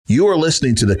You are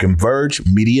listening to the Converge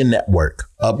Media Network,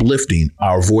 uplifting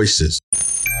our voices.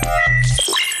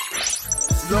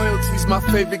 Loyalty's my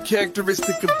favorite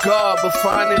characteristic of God, but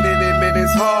finding it in it is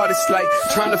hard. It's like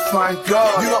trying to find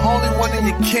God. You're the only one in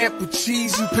your camp with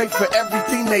cheese. You pay for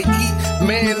everything they eat.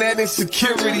 Man, that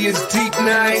insecurity is deep.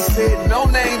 Now I ain't said no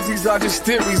names. These are just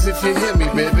theories. If you hear me,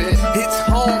 baby, it's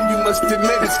home. You must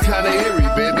admit it's kind of eerie,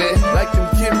 baby. Like them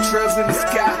chemtrails in the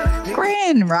sky.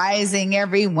 Grand Rising,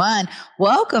 everyone.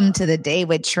 Welcome to the Day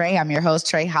with Trae. I'm your host,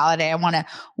 Trae Holiday. I want to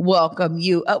welcome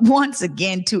you once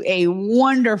again to a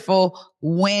wonderful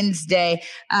Wednesday.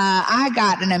 I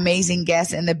got an amazing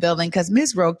guest in the building because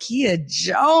Miss Rokea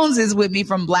Jones is with me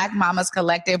from Black Mamas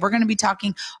Collective. We're going to be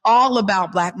talking all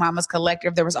about Black Mamas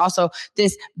Collective. There was also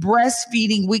this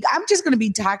breastfeeding week. I'm just going to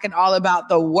be talking all about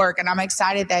the work, and I'm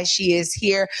excited that she is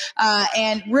here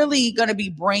and really going to be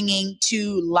bringing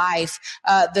to life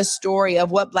the story of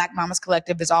what Black Mamas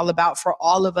Collective is all about for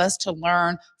all of us to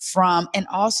learn from, and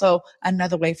also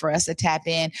another way for us to tap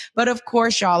in. But of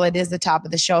course, y'all, it is the top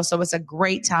of the show, so it's a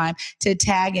great time to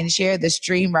tag and share the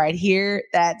stream right here.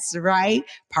 That's right.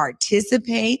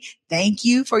 Participate. Thank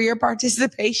you for your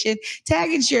participation.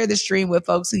 Tag and share the stream with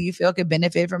folks who you feel could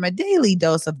benefit from a daily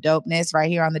dose of dopeness right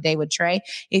here on The Day with Trae.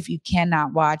 If you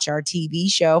cannot watch our TV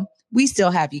show, we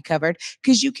still have you covered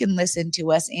because you can listen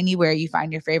to us anywhere you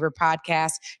find your favorite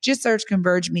podcast. Just search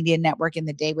Converge Media Network in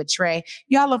The Day with Trae.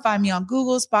 Y'all will find me on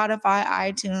Google, Spotify,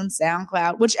 iTunes,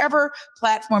 SoundCloud, whichever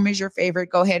platform is your favorite.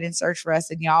 Go ahead and search for us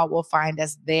and y'all will find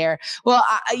us there. Well,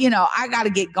 I got to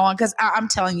get going because I'm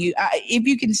telling you, if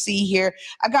you can see here,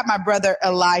 I got my brother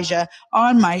Elijah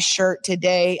on my shirt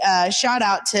today. Shout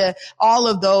out to all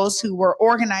of those who were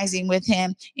organizing with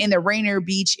him in the Rainier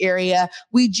Beach area.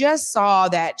 We just saw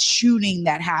that shooting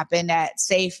that happened at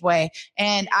Safeway.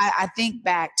 And I think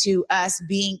back to us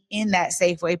being in that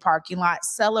Safeway parking lot,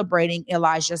 celebrating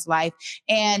Elijah's life.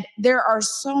 And there are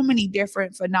so many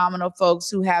different phenomenal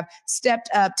folks who have stepped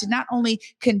up to not only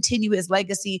continue his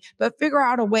legacy, but figure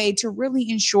out a way to really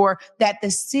ensure that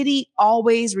the city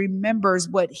always remembers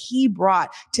what he brought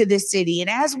to this city. And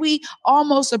as we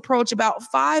almost approach about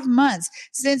 5 months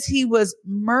since he was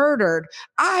murdered,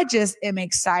 I just am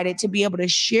excited to be able to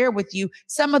share with you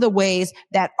some of the ways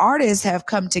that artists have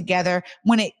come together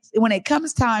when it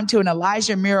comes time to an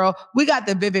Elijah mural. We got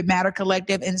the Vivid Matter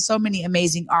Collective and so many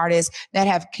amazing artists that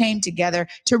have came together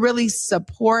to really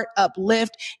support,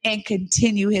 uplift, and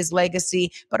continue his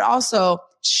legacy, but also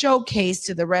showcase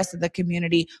to the rest of the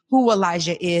community who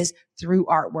Elijah is through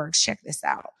artworks. Check this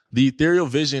out. The ethereal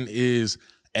vision is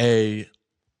a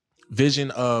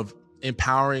vision of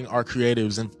empowering our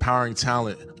creatives, empowering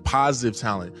talent, positive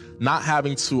talent, not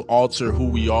having to alter who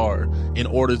we are in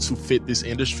order to fit this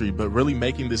industry, but really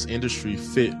making this industry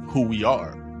fit who we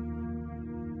are.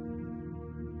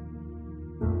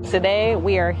 Today,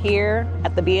 we are here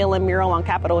at the BLM mural on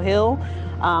Capitol Hill.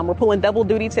 We're pulling double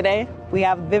duty today. We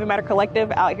have Vivid Matter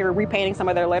Collective out here repainting some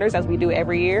of their letters as we do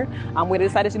every year. We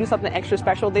decided to do something extra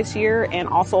special this year and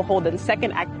also hold a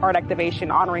second art activation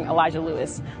honoring Elijah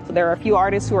Lewis. So there are a few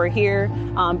artists who are here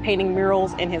painting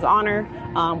murals in his honor.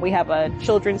 We have a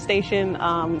children's station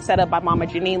set up by Mama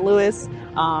Janine Lewis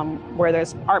where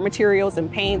there's art materials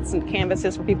and paints and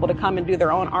canvases for people to come and do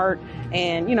their own art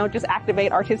and, just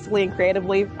activate artistically and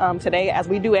creatively today as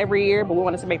we do every year. But we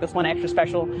wanted to make this one extra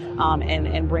special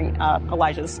and bring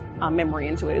Elijah's memory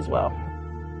into it as well.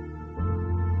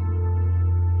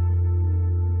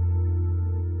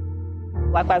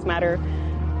 Black Lives Matter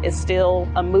is still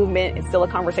a movement. It's still a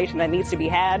conversation that needs to be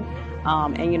had.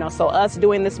 So us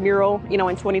doing this mural, in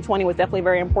 2020 was definitely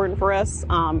very important for us.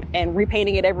 And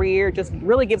repainting it every year just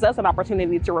really gives us an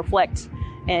opportunity to reflect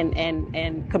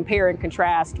and compare and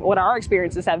contrast what our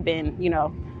experiences have been,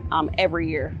 every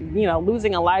year.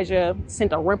 Losing Elijah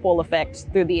sent a ripple effect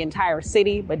through the entire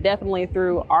city, but definitely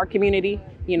through our community.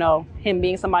 Him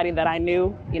being somebody that I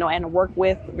knew, and worked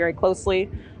with very closely,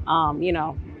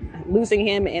 losing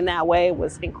him in that way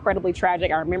was incredibly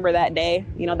tragic. I remember that day,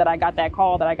 that I got that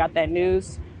call, that I got that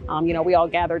news. We all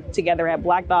gathered together at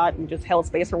Black Dot and just held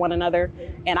space for one another.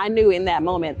 And I knew in that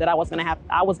moment that I was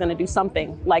going to do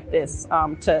something like this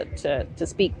to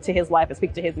speak to his life and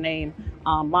speak to his name.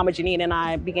 Mama Janine and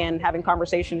I began having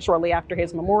conversations shortly after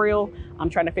his memorial.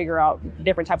 Trying to figure out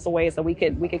different types of ways that we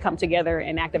could come together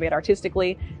and activate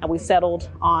artistically. And we settled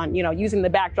on, using the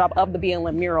backdrop of the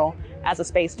BLM mural as a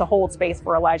space to hold space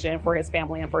for Elijah and for his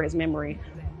family and for his memory.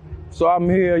 So I'm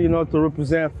here, to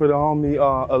represent for the homie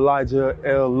Elijah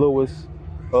L. Lewis,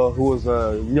 who was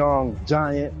a young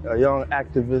giant, a young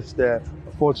activist that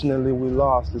unfortunately we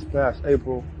lost this past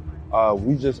April.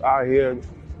 We just out here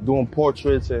doing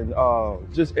portraits and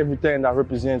just everything that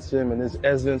represents him and his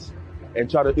essence, and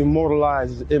try to immortalize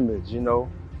his image, you know.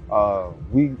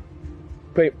 We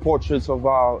paint portraits of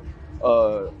our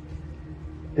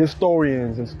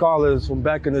historians and scholars from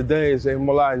back in the days and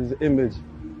immortalize his image.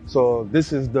 So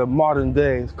this is the modern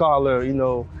day scholar, you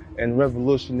know, and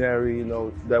revolutionary, you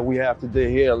know, that we have today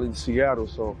here in Seattle.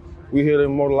 So we're here to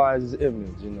immortalize his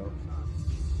image, you know.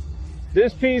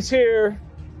 This piece here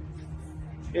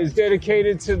is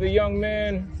dedicated to the young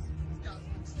man,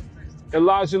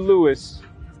 Elijah Lewis,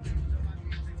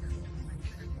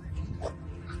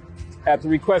 at the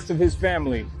request of his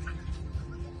family.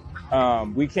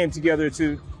 We came together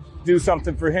to do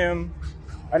something for him.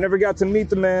 I never got to meet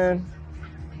the man,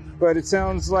 but it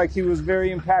sounds like he was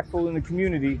very impactful in the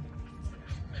community.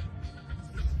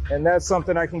 And that's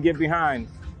something I can get behind.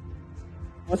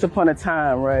 Once upon a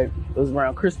time, right, it was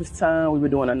around Christmas time, we were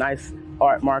doing a nice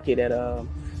art market at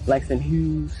Langston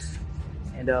Hughes.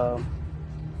 And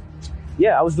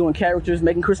yeah, I was doing characters,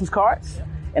 making Christmas cards.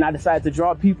 And I decided to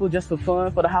draw people just for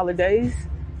fun for the holidays.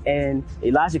 And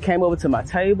Elijah came over to my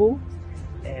table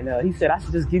and he said, I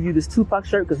should just give you this Tupac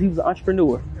shirt because he was an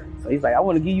entrepreneur. So he's like, I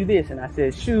want to give you this. And I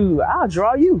said, shoot, I'll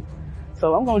draw you.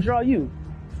 So I'm going to draw you.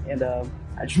 And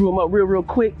I drew him up real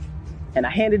quick and I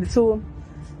handed it to him.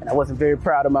 And I wasn't very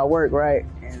proud of my work, right?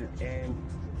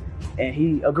 And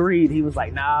he agreed. He was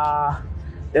like, nah,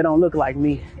 they don't look like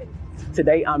me.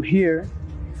 Today I'm here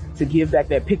to give back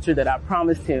that picture that I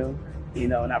promised him, you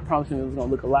know, and I promised him it was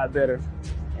gonna look a lot better.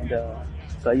 And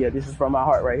so yeah, this is from my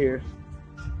heart right here.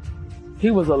 He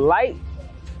was a light,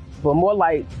 but more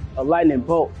like a lightning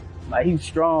bolt. Like he was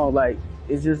strong, like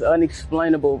it's just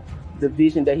unexplainable, the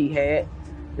vision that he had.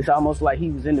 It's almost like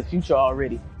he was in the future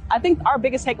already. I think our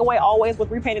biggest takeaway always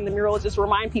with repainting the mural is just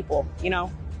remind people, you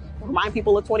know, remind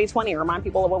people of 2020, remind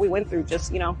people of what we went through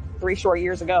just, you know, 3 short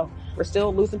years ago. We're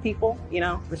still losing people, you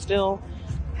know, we're still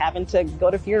having to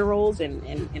go to funerals and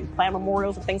plan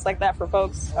memorials and things like that for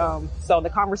folks. So the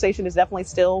conversation is definitely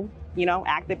still, you know,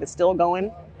 active. It's still going.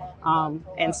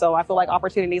 And so I feel like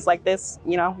opportunities like this,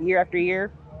 you know, year after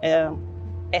year,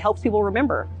 it helps people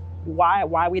remember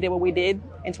why we did what we did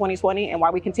in 2020 and why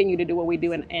we continue to do what we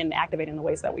do and activate in the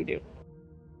ways that we do.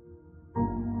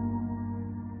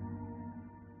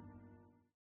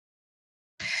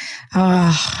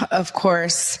 Of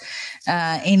course,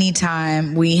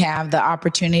 anytime we have the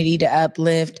opportunity to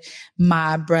uplift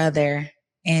my brother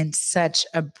and such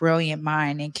a brilliant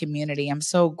mind and community, I'm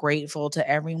so grateful to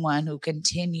everyone who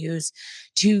continues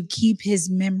to keep his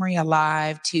memory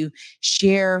alive, to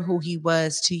share who he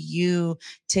was to you,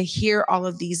 to hear all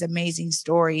of these amazing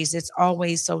stories. It's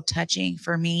always so touching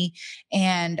for me.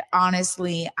 And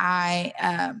honestly,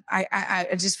 I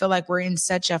just feel like we're in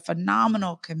such a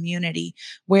phenomenal community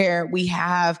where we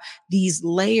have these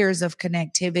layers of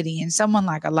connectivity, and someone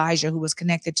like Elijah, who was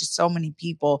connected to so many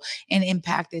people and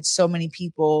impacted so many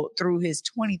people through his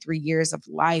 23 years of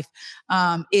life,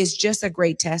 is just a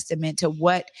great testament to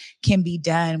what can be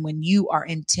done when you are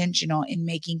intentional in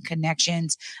making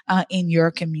connections in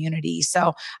your community.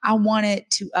 So I wanted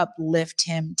to uplift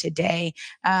him today.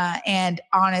 And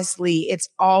honestly, it's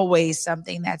always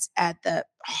something that's at the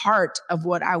heart of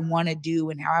what I want to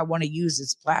do and how I want to use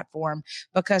this platform,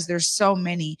 because there's so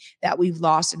many that we've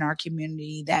lost in our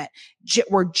community that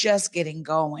were just getting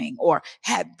going or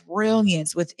had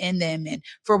brilliance within them. And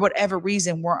for whatever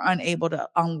reason, we're unable to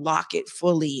unlock it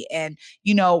fully. And,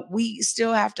 you know, we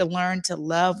still have to learn to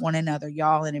love one another,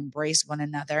 y'all, and embrace one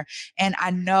another. And I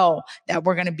know that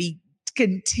we're going to be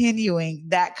continuing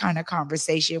that kind of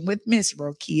conversation with Miss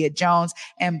Rokea Jones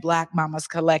and Black Mamas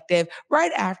Collective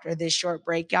right after this short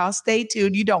break. Y'all stay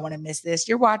tuned. You don't want to miss this.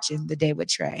 You're watching The Day with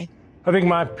Trae. I think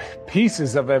my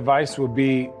pieces of advice would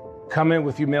be come in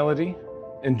with humility,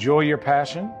 enjoy your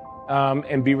passion,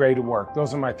 and be ready to work.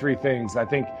 Those are my 3 things. I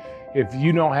think if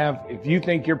you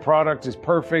think your product is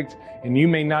perfect and you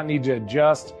may not need to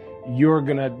adjust, your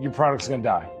product's gonna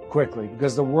die quickly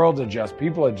because the world adjusts,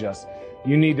 people adjust.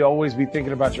 You need to always be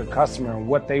thinking about your customer and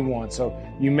what they want. So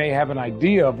you may have an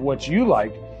idea of what you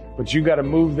like, but you got to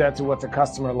move that to what the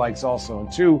customer likes also.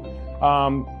 And 2,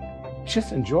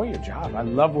 just enjoy your job. I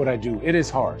love what I do. It is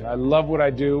hard. I love what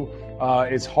I do.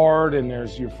 It's hard, and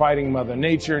you're fighting Mother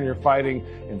Nature and you're fighting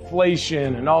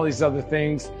inflation and all these other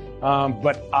things.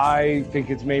 But I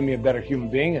think it's made me a better human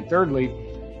being. And thirdly,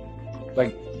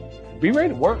 like, be ready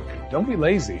to work. Don't be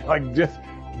lazy. Like, just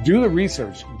do the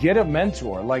research. Get a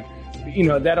mentor. Like, you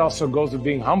know, that also goes with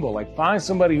being humble. Like, find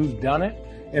somebody who's done it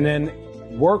and then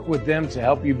work with them to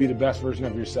help you be the best version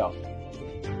of yourself.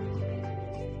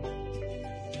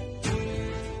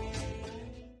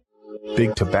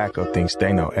 Big Tobacco thinks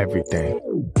they know everything.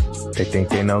 They think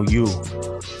they know you,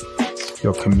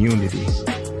 your community,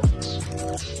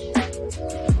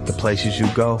 the places you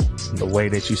go, and the way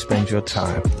that you spend your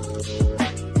time.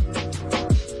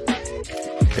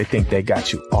 They think they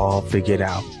got you all figured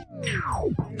out,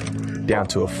 down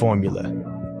to a formula,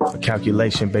 a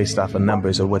calculation based off of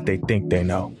numbers of what they think they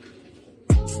know.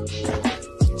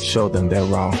 Show them they're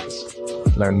wrong.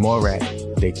 Learn more at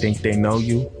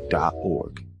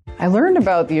theythinktheyknowyou.org. I learned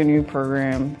about the ANU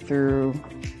program through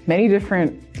many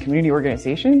different community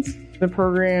organizations. The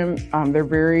program, they're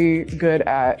very good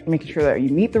at making sure that you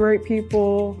meet the right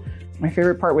people. My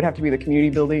favorite part would have to be the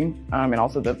community building and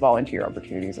also the volunteer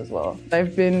opportunities as well.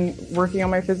 I've been working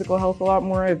on my physical health a lot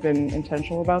more. I've been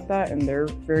intentional about that, and they're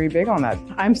very big on that.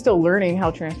 I'm still learning how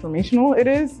transformational it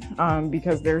is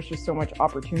because there's just so much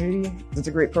opportunity. It's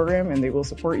a great program, and they will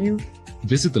support you.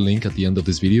 Visit the link at the end of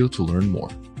this video to learn more.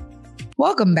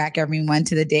 Welcome back, everyone,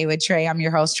 to The Day with Trae. I'm your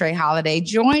host, Trae Holiday.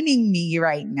 Joining me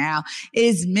right now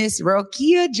is Miss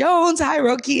Rokea Jones. Hi,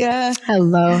 Rokea.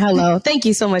 Hello. Thank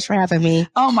you so much for having me.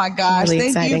 Oh, my gosh.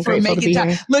 Really Thank you for making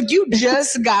time. Look, you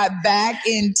just got back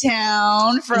in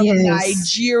town from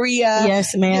Nigeria.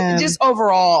 Yes, ma'am. Just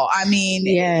overall, I mean,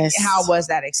 yes. How was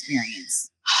that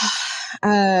experience?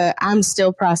 I'm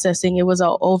still processing. It was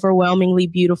an overwhelmingly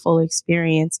beautiful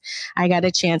experience. I got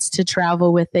a chance to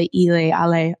travel with the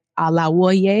Ile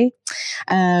Alawoye,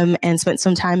 and spent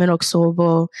some time in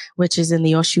Oksobo, which is in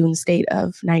the Osun state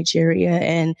of Nigeria,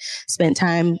 and spent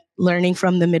time learning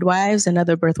from the midwives and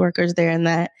other birth workers there in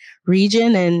that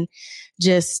region, and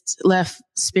just left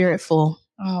spirit full.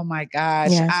 Oh my gosh.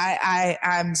 Yes.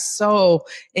 I'm so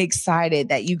excited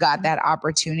that you got that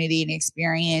opportunity and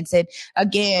experience. And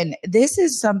again, this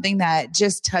is something that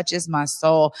just touches my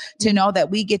soul to know that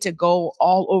we get to go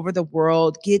all over the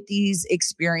world, get these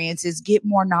experiences, get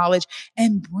more knowledge,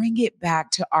 and bring it back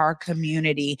to our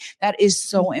community. That is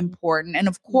so important. And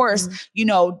of course, you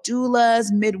know,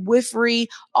 doulas, midwifery,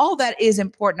 all that is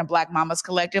important to Black Mamas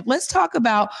Collective. Let's talk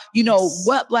about, you know,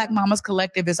 what Black Mamas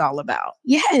Collective is all about.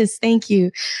 Yes, thank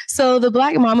you. So the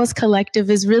Black Mamas Collective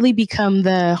has really become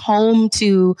the home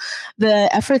to the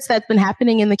efforts that's been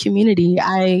happening in the community.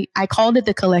 I called it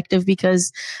the collective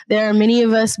because there are many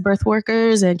of us birth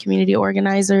workers and community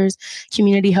organizers,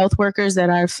 community health workers that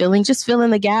are filling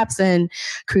the gaps and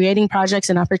creating projects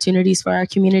and opportunities for our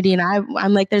community. And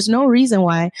I'm like, there's no reason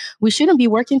why we shouldn't be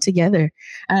working together.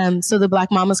 So the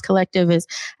Black Mamas Collective is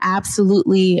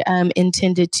absolutely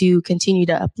intended to continue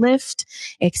to uplift,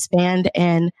 expand,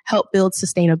 and help build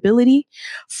sustainability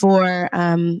for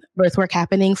birth work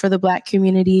happening for the Black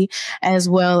community, as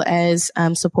well as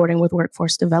supporting with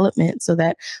workforce development so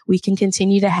that we can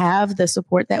continue to have the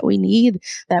support that we need,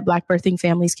 that Black birthing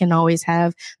families can always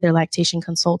have their lactation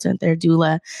consultant, their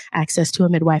doula, access to a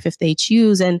midwife if they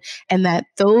choose, and that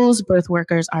those birth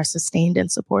workers are sustained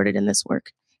and supported in this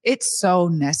work. It's so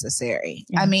necessary.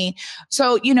 Yeah. I mean,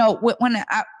 so, you know, when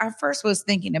I first was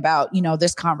thinking about, you know,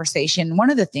 this conversation,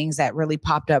 one of the things that really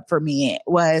popped up for me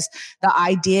was the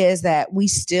ideas that we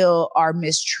still are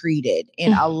mistreated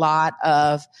in a lot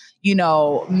of, you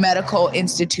know, medical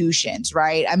institutions,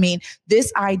 right? I mean,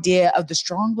 this idea of the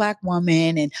strong Black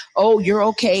woman and, oh, you're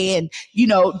okay. And, you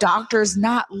know, doctors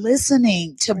not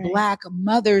listening to Black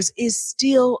mothers is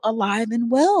still alive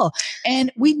and well.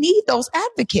 And we need those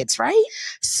advocates, right?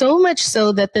 So much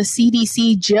so that the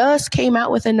CDC just came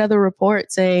out with another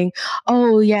report saying,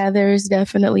 oh, yeah, there's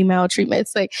definitely maltreatment.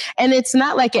 It's like, and it's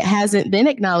not like it hasn't been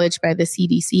acknowledged by the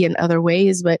CDC in other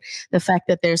ways, but the fact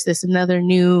that there's this another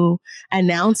new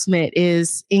announcement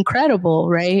is incredible,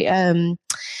 right?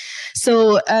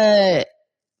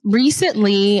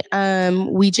 Recently,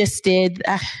 we just did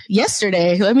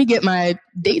yesterday. Let me get my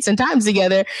dates and times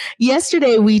together.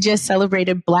 Yesterday, we just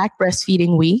celebrated Black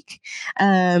Breastfeeding Week.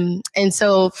 And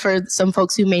so for some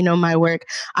folks who may know my work,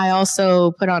 I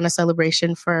also put on a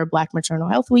celebration for Black Maternal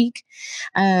Health Week.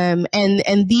 And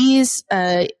these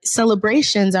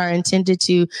celebrations are intended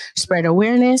to spread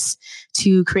awareness,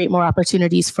 to create more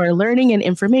opportunities for learning and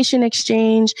information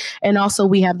exchange. And also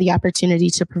we have the opportunity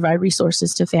to provide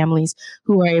resources to families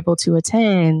who are able to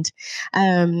attend.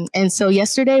 And so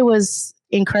yesterday was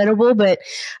incredible, but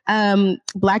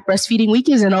Black Breastfeeding Week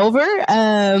isn't over.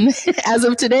 As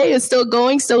of today, it's still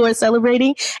going, still we're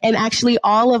celebrating. And actually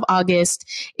all of August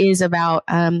is about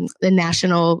the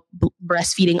national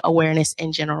breastfeeding awareness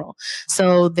in general.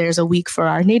 So there's a week for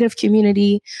our Native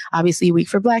community, obviously a week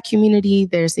for Black community.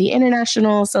 There's the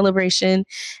international celebration.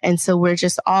 And so we're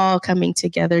just all coming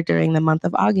together during the month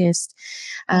of August.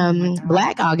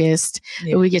 Black August,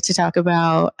 we get to talk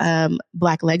about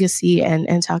Black legacy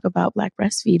and talk about Black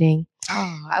breastfeeding.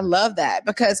 Oh, I love that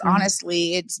because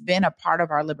honestly, it's been a part of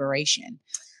our liberation.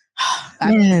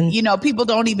 I mean, you know, people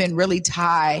don't even really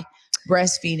tie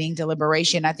breastfeeding to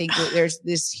liberation. I think that there's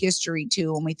this history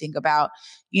too when we think about,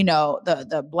 you know,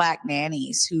 the Black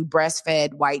nannies who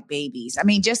breastfed white babies. I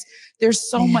mean, just there's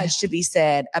so much to be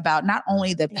said about not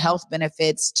only the health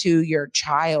benefits to your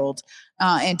child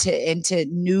and to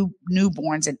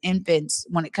newborns and infants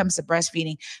when it comes to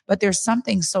breastfeeding, but there's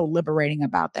something so liberating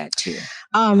about that too.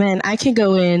 Oh man, I can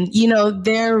go in. You know,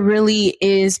 there really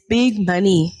is big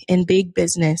money and big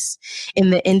business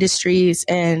in the industries.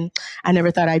 And I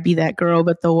never thought I'd be that girl,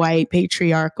 but the white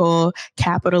patriarchal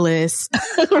capitalist,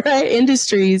 right?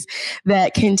 Industries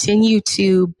that continue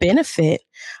to benefit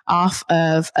off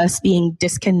of us being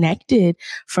disconnected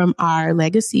from our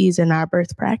legacies and our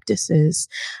birth practices.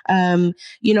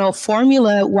 You know,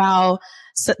 formula, while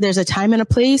there's a time and a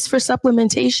place for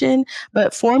supplementation,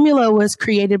 but formula was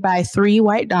created by 3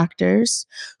 white doctors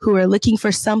who were looking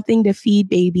for something to feed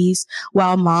babies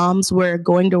while moms were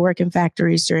going to work in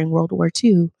factories during World War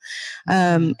II.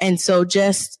 And so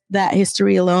just that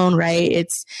history alone, right?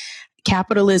 It's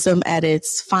capitalism at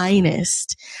its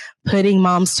finest, putting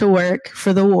moms to work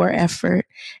for the war effort.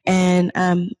 And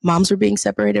moms were being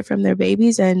separated from their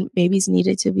babies, and babies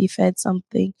needed to be fed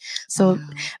something. So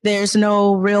there's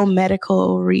no real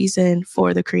medical reason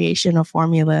for the creation of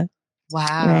formula.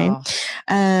 Wow.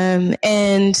 Right?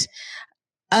 And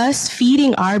us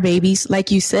feeding our babies, like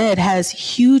you said, has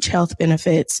huge health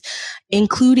benefits,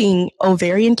 including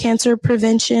ovarian cancer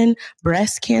prevention,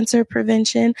 breast cancer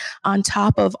prevention, on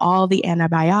top of all the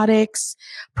antibiotics,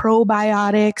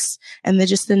 probiotics, and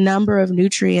just the number of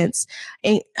nutrients,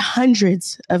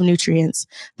 hundreds of nutrients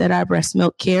that our breast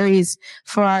milk carries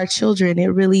for our children. It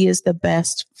really is the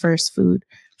best first food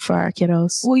for our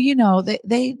kiddos. Well, you know,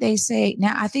 they say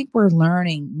now, I think we're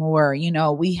learning more. You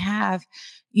know, we have,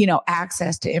 you know,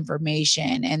 access to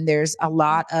information, and there's a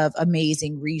lot of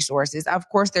amazing resources. Of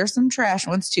course, there's some trash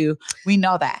ones too. We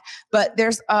know that, but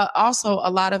there's also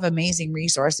a lot of amazing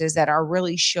resources that are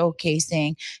really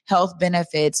showcasing health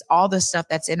benefits, all the stuff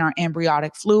that's in our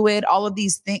embryonic fluid, all of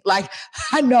these things. Like,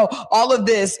 I know all of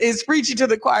this is preaching to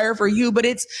the choir for you, but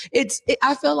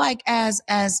I feel like as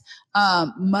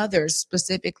mothers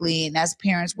specifically, and as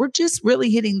parents, we're just really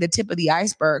hitting the tip of the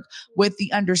iceberg with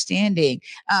the understanding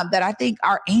that I think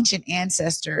our ancient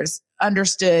ancestors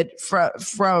understood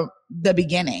from the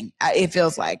beginning. It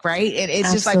feels like, right? And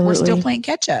it's just like we're still playing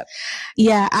catch up.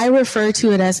 Yeah, I refer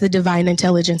to it as the divine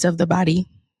intelligence of the body.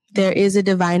 There is a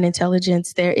divine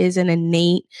intelligence. There is an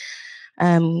innate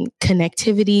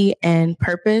connectivity and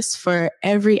purpose for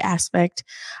every aspect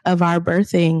of our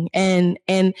birthing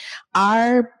and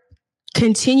our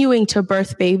continuing to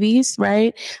birth babies,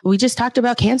 right? We just talked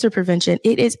about cancer prevention.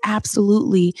 It is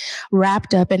absolutely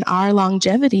wrapped up in our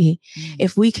longevity.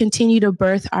 If we continue to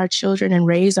birth our children and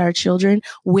raise our children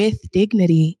with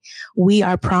dignity, we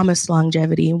are promised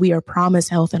longevity and we are promised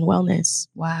health and wellness.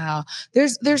 Wow.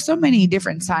 There's so many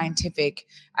different scientific,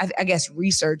 I guess,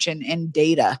 research and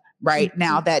data right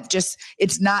now that just,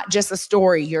 it's not just a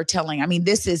story you're telling. I mean,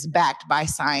 this is backed by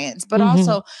science, but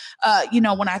also, you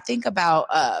know, when I think about,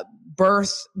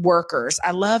 birth workers,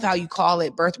 I love how you call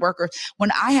it birth workers. When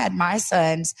I had my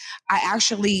sons, I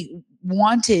actually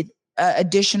wanted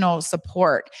additional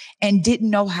support and didn't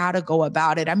know how to go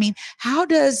about it. I mean, how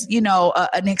does, you know,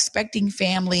 an expecting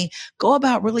family go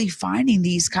about really finding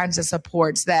these kinds of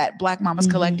supports that Black Mamas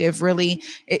Collective really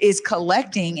is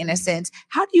collecting in a sense?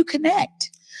 How do you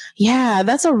connect? Yeah,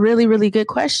 that's a really, really good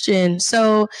question.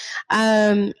 So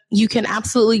you can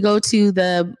absolutely go to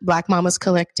the Black Mamas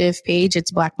Collective page.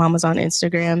 It's Black Mamas on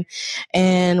Instagram.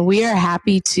 And we are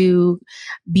happy to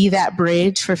be that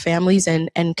bridge for families and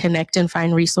connect and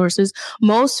find resources.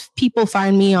 Most people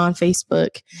find me on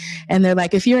Facebook and they're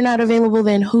like, if you're not available,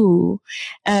 then who?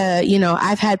 You know,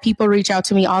 I've had people reach out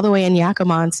to me all the way in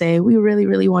Yakima and say, we really,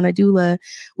 really want a doula.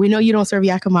 We know you don't serve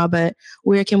Yakima, but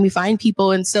where can we find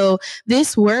people? And so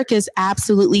this work is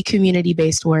absolutely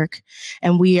community-based work.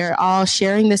 And we are all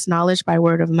sharing this knowledge by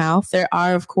word of mouth. There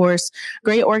are, of course,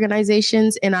 great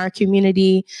organizations in our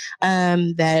community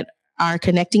that are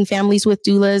connecting families with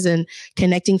doulas and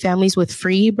connecting families with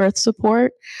free birth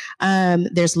support.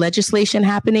 There's legislation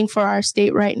happening for our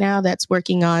state right now that's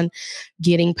working on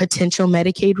getting potential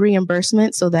Medicaid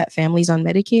reimbursement so that families on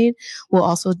Medicaid will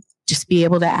also just be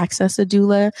able to access a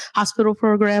doula, hospital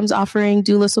programs offering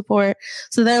doula support.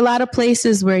 So there are a lot of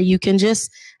places where you can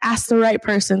just ask the right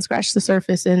person, scratch the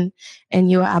surface, and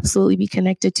you'll absolutely be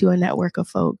connected to a network of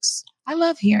folks. I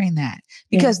love hearing that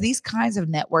because these kinds of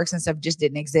networks and stuff just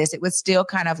didn't exist. It was still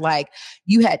kind of like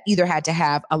you had to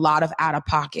have a lot of out of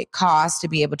pocket costs to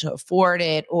be able to afford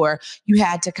it, or you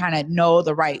had to kind of know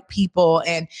the right people.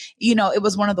 And, it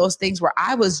was one of those things where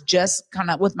I was just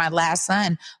kind of with my last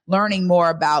son learning more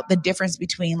about the difference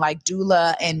between like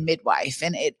doula and midwife.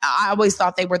 And I always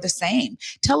thought they were the same.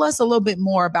 Tell us a little bit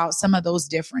more about some of those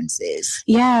differences.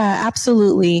 Yeah,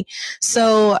 absolutely.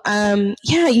 So,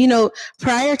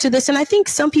 prior to this, and I think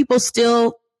some people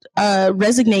still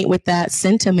resonate with that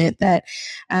sentiment that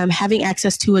having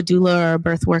access to a doula or a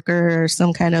birth worker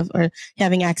or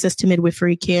having access to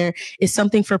midwifery care is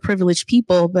something for privileged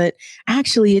people. But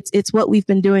actually, it's what we've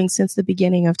been doing since the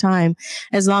beginning of time.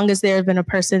 As long as there had been a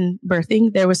person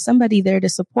birthing, there was somebody there to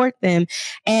support them.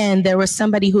 And there was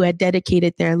somebody who had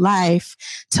dedicated their life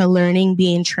to learning,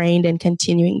 being trained, and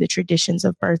continuing the traditions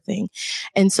of birthing.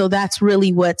 And so that's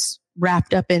really what's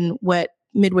wrapped up in what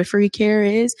midwifery care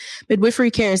is.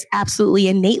 Midwifery care is absolutely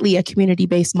innately a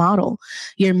community-based model.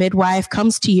 Your midwife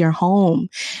comes to your home.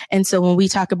 And so when we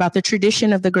talk about the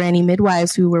tradition of the granny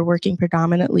midwives who were working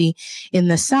predominantly in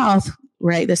the South,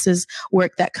 right? This is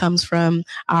work that comes from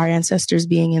our ancestors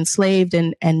being enslaved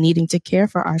and needing to care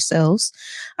for ourselves.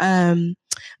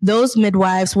 Those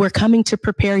midwives were coming to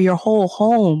prepare your whole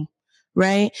home.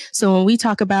 Right. So when we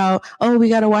talk about, we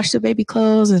got to wash the baby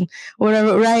clothes and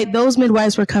whatever, right? Those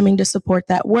midwives were coming to support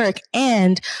that work,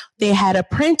 and they had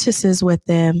apprentices with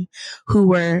them who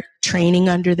were training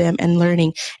under them and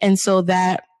learning. And so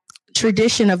that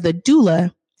tradition of the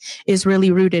doula is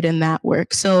really rooted in that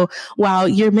work. So while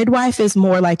your midwife is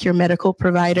more like your medical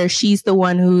provider, she's the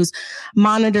one who's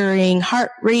monitoring heart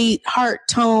rate, heart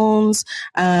tones,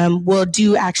 will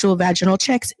do actual vaginal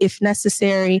checks if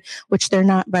necessary, which they're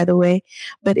not, by the way,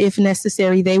 but if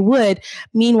necessary, they would.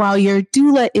 Meanwhile, your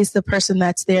doula is the person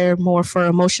that's there more for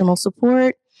emotional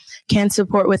support, can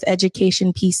support with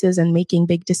education pieces and making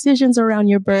big decisions around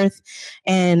your birth,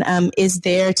 and is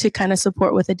there to kind of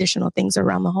support with additional things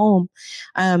around the home.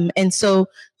 And so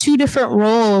two different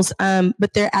roles,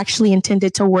 but they're actually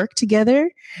intended to work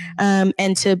together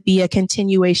and to be a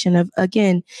continuation of,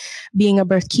 again, being a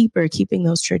birth keeper, keeping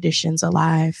those traditions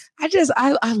alive.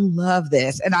 I love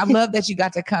this. And I love that you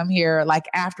got to come here like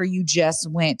after you just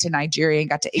went to Nigeria and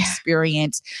got to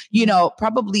experience,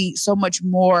 probably so much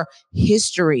more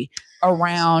history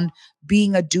around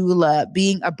being a doula,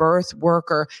 being a birth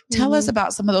worker. Tell us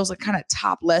about some of those kind of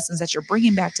top lessons that you're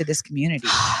bringing back to this community.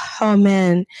 Oh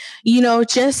man,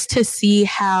 just to see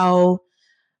how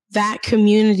that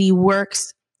community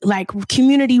works, like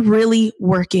community really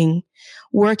working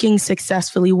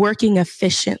successfully, working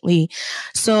efficiently.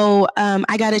 So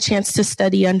I got a chance to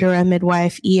study under a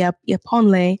midwife, Iya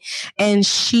Ponle, and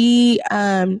she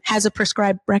has a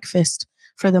prescribed breakfast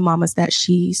for the mamas that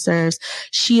she serves.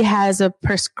 She has a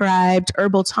prescribed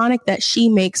herbal tonic that she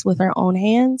makes with her own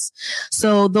hands.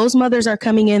 So those mothers are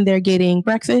coming in, they're getting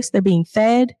breakfast, they're being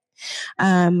fed,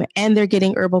 and they're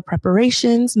getting herbal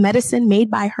preparations, medicine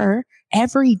made by her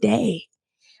every day.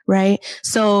 Right.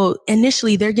 So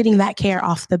initially they're getting that care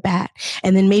off the bat,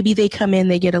 and then maybe they come in,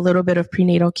 they get a little bit of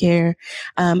prenatal care.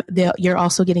 You're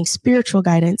also getting spiritual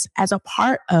guidance as a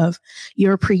part of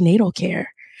your prenatal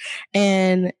care.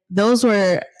 And those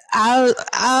were, I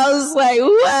was like,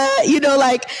 what?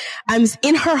 Like I'm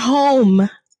in her home,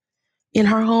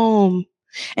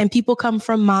 and people come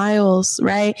from miles,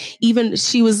 right? Even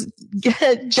she was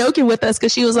joking with us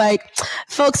because she was like,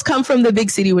 folks come from the big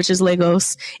city, which is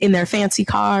Lagos, in their fancy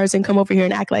cars and come over here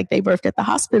and act like they birthed at the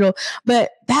hospital.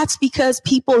 But that's because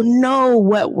people know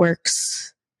what works.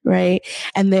 Right.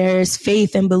 And there's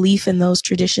faith and belief in those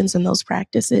traditions and those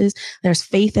practices. There's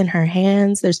faith in her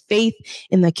hands. There's faith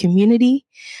in the community,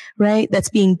 right?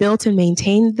 That's being built and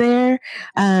maintained there.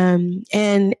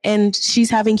 And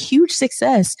she's having huge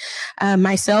success.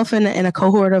 Myself and a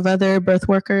cohort of other birth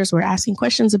workers were asking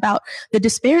questions about the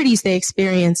disparities they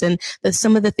experience and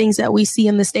some of the things that we see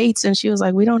in the States. And she was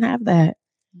like, we don't have that.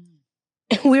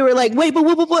 And we were like, wait, but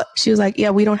what? She was like,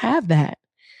 yeah, we don't have that.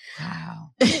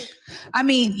 Wow. I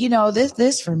mean,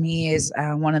 this for me is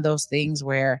one of those things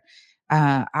where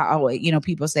I always,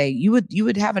 people say you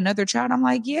would have another child. I'm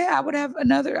like, yeah, I would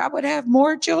have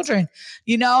more children,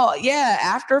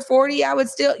 after 40, I would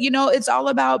still, it's all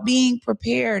about being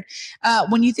prepared.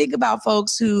 When you think about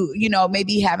folks who,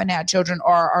 maybe haven't had children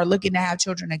or are looking to have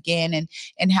children again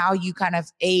and how you kind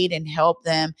of aid and help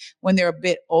them when they're a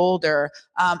bit older.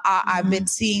 I've been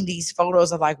seeing these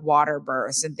photos of like water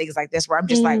births and things like this where I'm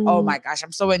just like, oh my gosh,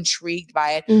 I'm so intrigued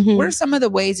by it. What are some of the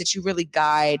ways that you really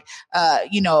guide,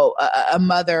 a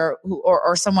mother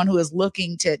or someone who is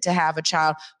looking to have a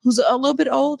child who's a little bit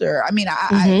older? I mean,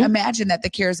 I imagine that the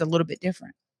care is a little bit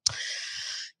different.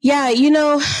 Yeah,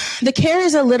 the care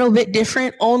is a little bit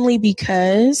different only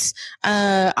because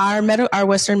our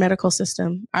Western medical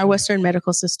system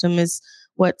is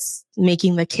what's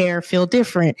making the care feel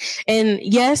different. And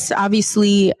yes,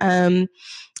 obviously,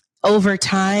 over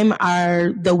time,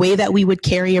 the way that we would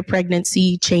carry a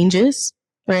pregnancy changes,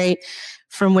 right?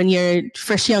 From when you're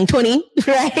fresh young 20,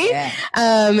 right? Yeah.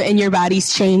 And your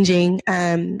body's changing,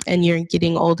 and you're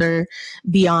getting older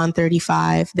beyond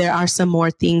 35. There are some more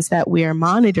things that we are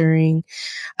monitoring.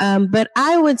 But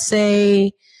I would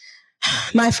say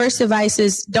my first advice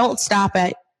is don't stop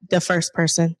at the first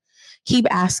person. Keep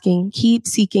asking, keep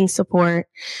seeking support.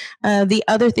 The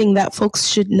other thing that folks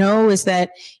should know is that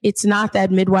it's not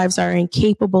that midwives are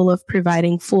incapable of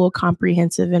providing full,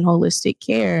 comprehensive, and holistic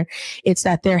care. It's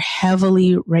that they're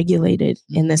heavily regulated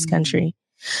in this country.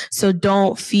 So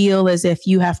don't feel as if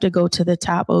you have to go to the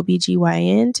top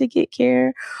OBGYN to get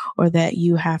care, or that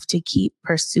you have to keep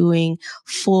pursuing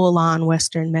full on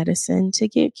Western medicine to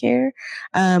get care.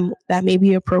 That may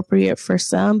be appropriate for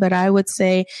some, but I would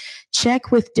say check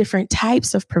with different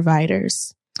types of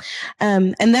providers.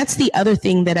 And that's the other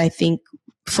thing that I think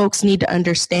folks need to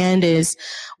understand is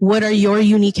what are your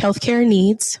unique healthcare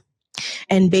needs?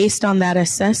 And based on that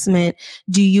assessment,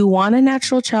 do you want a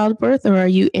natural childbirth, or are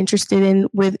you interested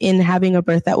in having a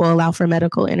birth that will allow for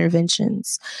medical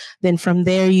interventions? Then from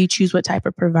there, you choose what type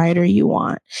of provider you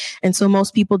want. And so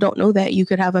most people don't know that you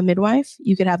could have a midwife,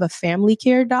 you could have a family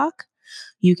care doc,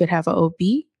 you could have an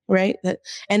OB, right?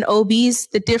 And OBs,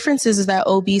 the difference is that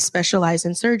OBs specialize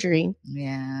in surgery.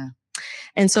 Yeah.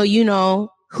 And so,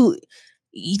 who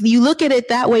you look at it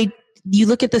that way. You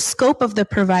look at the scope of the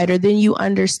provider, then you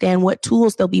understand what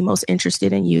tools they'll be most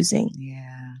interested in using. Yeah.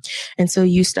 And so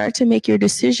you start to make your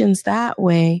decisions that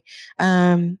way,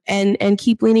 and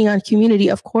keep leaning on community.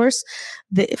 Of course,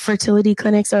 the fertility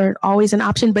clinics are always an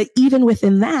option, but even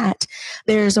within that,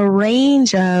 there's a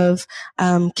range of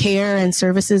care and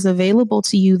services available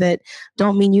to you that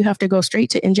don't mean you have to go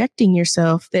straight to injecting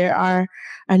yourself. There are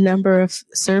a number of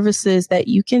services that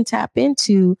you can tap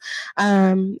into.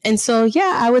 And so,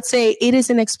 yeah, I would say it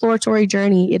is an exploratory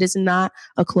journey. It is not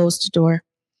a closed door.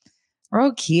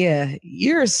 Rokea,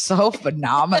 you're so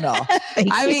phenomenal.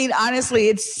 I mean, honestly,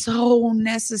 it's so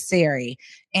necessary.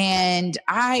 And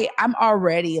I'm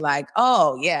already like,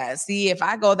 oh yeah, see, if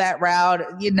I go that route,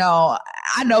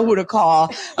 I know who to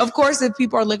call. Of course, if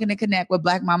people are looking to connect with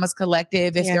Black Mamas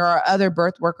Collective, if there are other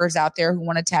birth workers out there who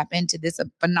want to tap into this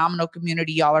phenomenal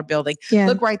community y'all are building,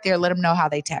 look right there. Let them know how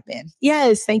they tap in.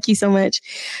 Yes. Thank you so much.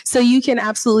 So you can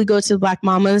absolutely go to Black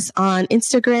Mamas on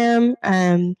Instagram.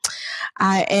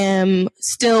 I am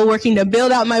still working to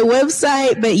build out my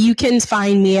website, but you can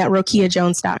find me at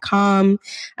rokeajones.com,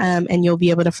 and you'll be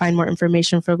able to find more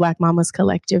information for Black Mamas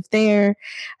Collective there.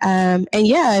 And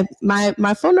yeah,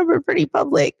 my phone number is pretty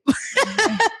public.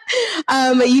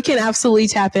 But you can absolutely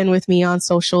tap in with me on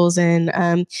socials,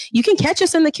 and you can catch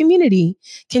us in the community.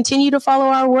 Continue to follow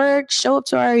our work, show up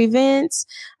to our events.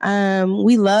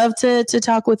 We love to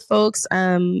talk with folks.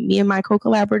 Me and my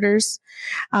co-collaborators,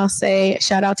 I'll say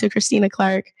shout out to Christina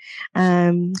Clark,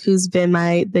 who's been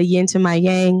the yin to my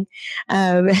yang,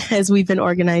 as we've been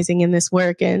organizing in this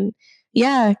work. And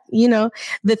yeah,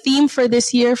 the theme for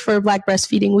this year for Black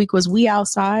Breastfeeding Week was We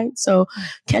Outside. So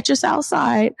catch us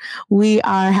outside. We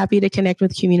are happy to connect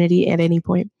with community at any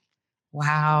point.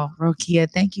 Wow,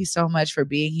 Rokea, thank you so much for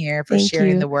being here, for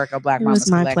sharing the work of Black Mamas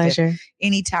Collective. It was my pleasure.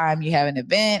 Anytime you have an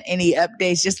event, any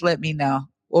updates, just let me know.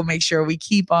 We'll make sure we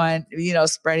keep on,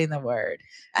 spreading the word.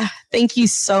 Thank you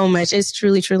so much. It's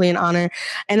truly, truly an honor.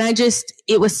 And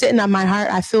it was sitting on my heart.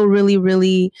 I feel really,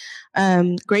 really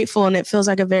grateful. And it feels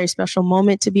like a very special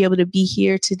moment to be able to be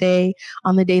here today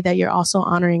on the day that you're also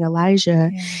honoring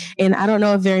Elijah. Yeah. And I don't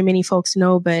know if very many folks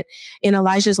know, but in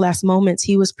Elijah's last moments,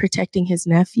 he was protecting his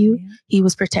nephew. Yeah. He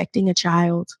was protecting a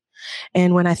child.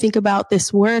 And when I think about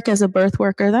this work as a birth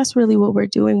worker, that's really what we're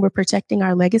doing. We're protecting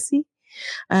our legacy.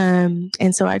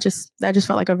 And so that just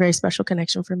felt like a very special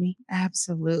connection for me.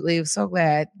 Absolutely. I'm so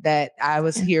glad that I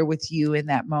was here with you in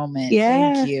that moment.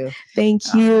 Yeah. Thank you. Thank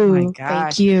you. Oh my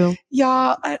gosh. Thank you.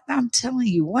 Y'all, I'm telling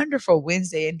you, wonderful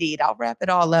Wednesday indeed. I'll wrap it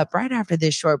all up right after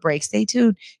this short break. Stay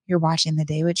tuned. You're watching The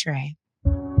Day with Trae.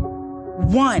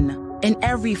 1 in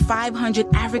every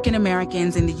 500 African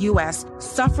Americans in the U.S.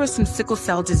 suffers from sickle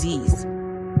cell disease.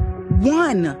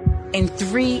 1 in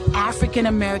 3 African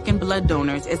American blood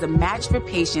donors is a match for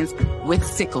patients with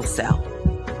sickle cell.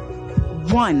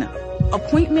 1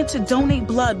 appointment to donate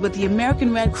blood with the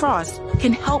American Red Cross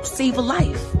can help save a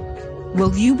life.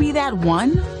 Will you be that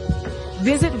one?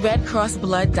 Visit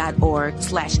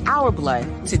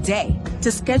redcrossblood.org/ourblood today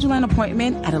to schedule an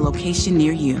appointment at a location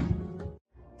near you.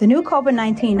 The new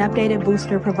COVID-19 updated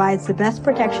booster provides the best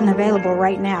protection available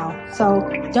right now. So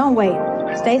don't wait.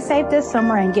 Stay safe this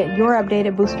summer and get your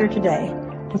updated booster today.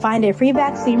 To find a free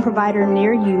vaccine provider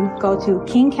near you, go to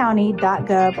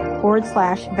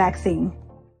kingcounty.gov/vaccine.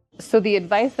 So the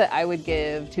advice that I would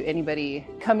give to anybody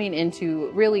coming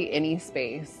into really any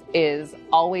space is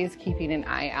always keeping an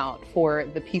eye out for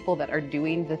the people that are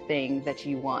doing the thing that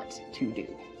you want to do,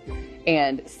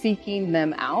 and seeking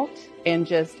them out and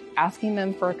just asking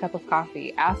them for a cup of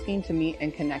coffee, asking to meet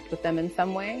and connect with them in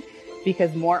some way,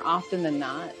 because more often than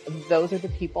not, those are the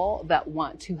people that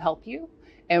want to help you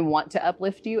and want to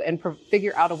uplift you and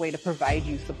figure out a way to provide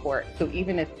you support. So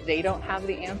even if they don't have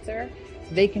the answer,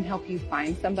 they can help you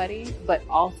find somebody, but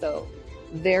also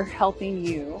they're helping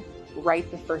you write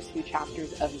the first few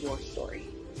chapters of your story.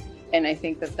 And I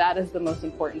think that that is the most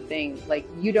important thing. Like,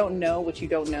 you don't know what you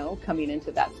don't know coming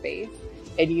into that space,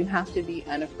 and you have to be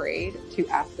unafraid to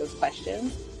ask those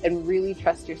questions and really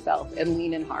trust yourself and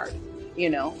lean in hard. You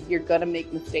know, you're gonna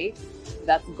make mistakes.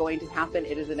 That's going to happen.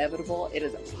 It is inevitable. It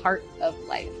is a part of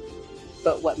life.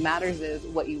 But what matters is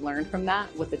what you learn from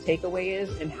that, what the takeaway is,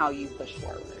 and how you push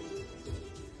forward.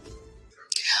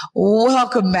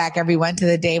 Welcome back, everyone, to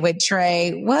the Day with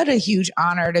Trae. What a huge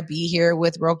honor to be here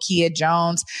with Rokea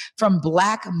Jones from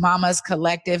Black Mamas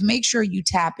Collective. Make sure you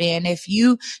tap in. If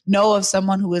you know of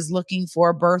someone who is looking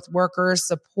for birth workers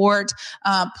support,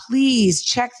 please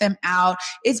check them out.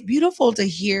 It's beautiful to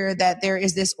hear that there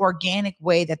is this organic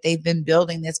way that they've been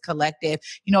building this collective.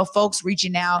 You know, folks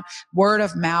reaching out, word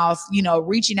of mouth, you know,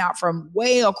 reaching out from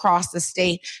way across the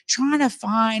state, trying to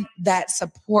find that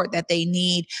support that they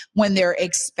need when they're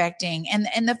expecting.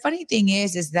 And the funny thing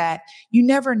is that you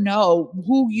never know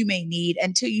who you may need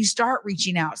until you start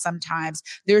reaching out. Sometimes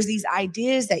there's these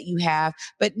ideas that you have,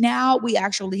 but now we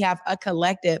actually have a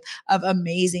collective of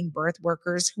amazing birth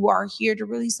workers who are here to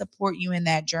really support you in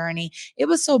that journey. It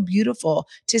was so beautiful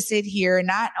to sit here and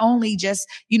not only just,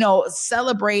 you know,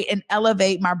 celebrate and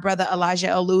elevate my brother Elijah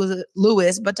L.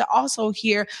 Lewis, but to also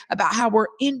hear about how we're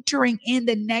entering in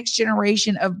the next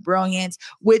generation of brilliance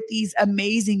with these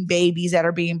amazing babies that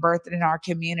are being birthed in our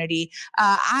community.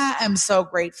 I am so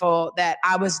grateful that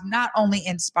I was not only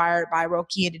inspired by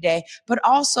Rokea today, but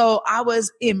also I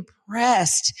was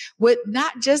impressed with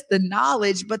not just the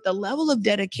knowledge, but the level of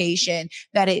dedication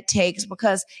that it takes,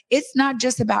 because it's not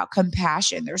just about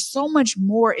compassion. There's so much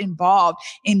more involved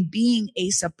in being a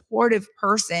supportive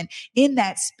person in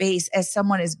that space as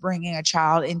someone is bringing a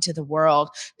child into the world.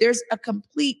 There's a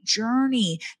complete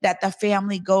journey that the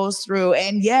family goes through.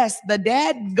 And yes, the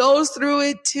dad goes through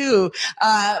it too.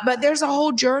 But there's a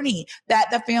whole journey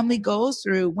that the family goes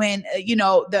through when, you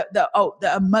know, the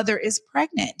mother is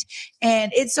pregnant.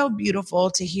 And it's so beautiful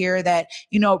to hear that,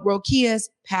 you know, Rokea's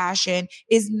passion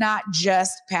is not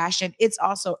just passion. It's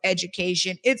also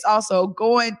education. It's also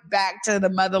going back to the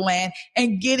motherland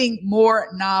and getting more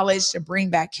knowledge to bring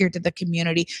back here to the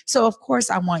community. So of course,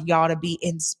 I want y'all to be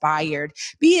inspired.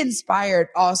 Be inspired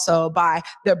also by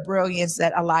the brilliance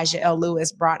that Elijah L.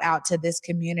 Lewis brought out to this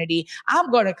community. I'm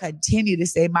going to continue to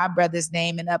say my brother's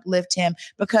name and uplift him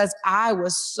because I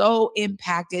was so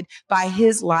impacted by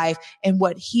his life and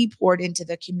what he poured into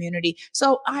the community.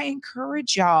 So I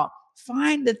encourage y'all,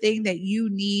 find the thing that you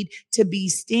need to be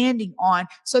standing on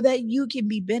so that you can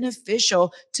be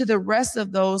beneficial to the rest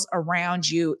of those around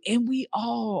you. And we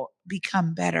all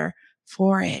become better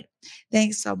for it.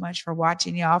 Thanks so much for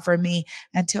watching, y'all. For me,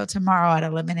 until tomorrow at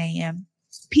 11 a.m.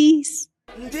 Peace.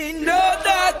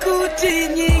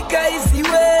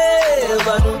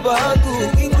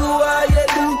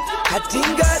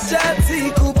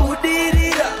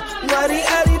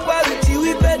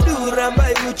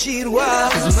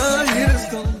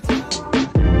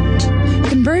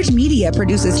 Converge Media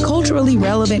produces culturally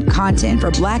relevant content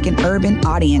for Black and urban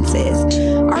audiences.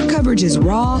 Our coverage is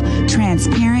raw,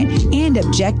 transparent, and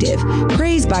objective,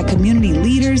 praised by community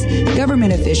leaders,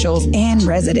 government officials, and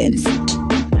residents.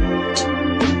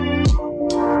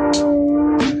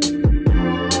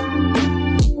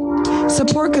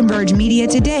 Support Converge Media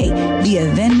today via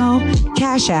Venmo,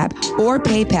 Cash App, or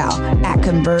PayPal at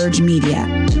Converge Media.